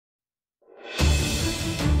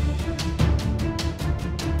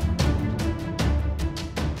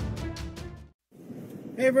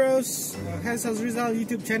Hey bros, HezHazrizal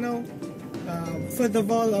YouTube channel. First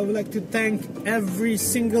of all, I would like to thank every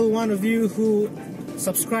single one of you who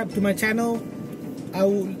subscribe to my channel. I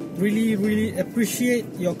would really appreciate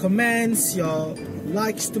your comments, your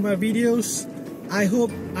likes to my videos. I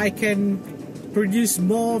hope I can produce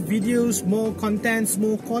more videos, more contents,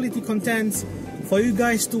 more quality contents for you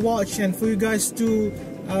guys to watch and for you guys to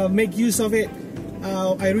make use of it.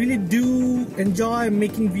 I really do enjoy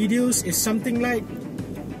making videos. It's something like,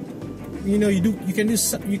 you know, you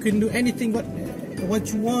can do anything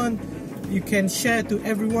what you want. You can share to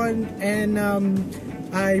everyone, and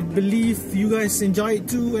I believe you guys enjoy it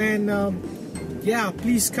too. And yeah,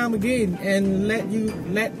 please come again and let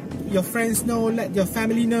your friends know, let your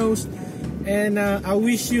family knows. And I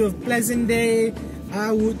wish you a pleasant day.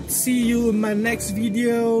 I would see you in my next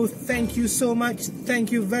video. Thank you so much.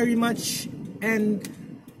 Thank you very much. And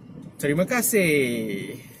terima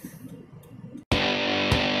kasih.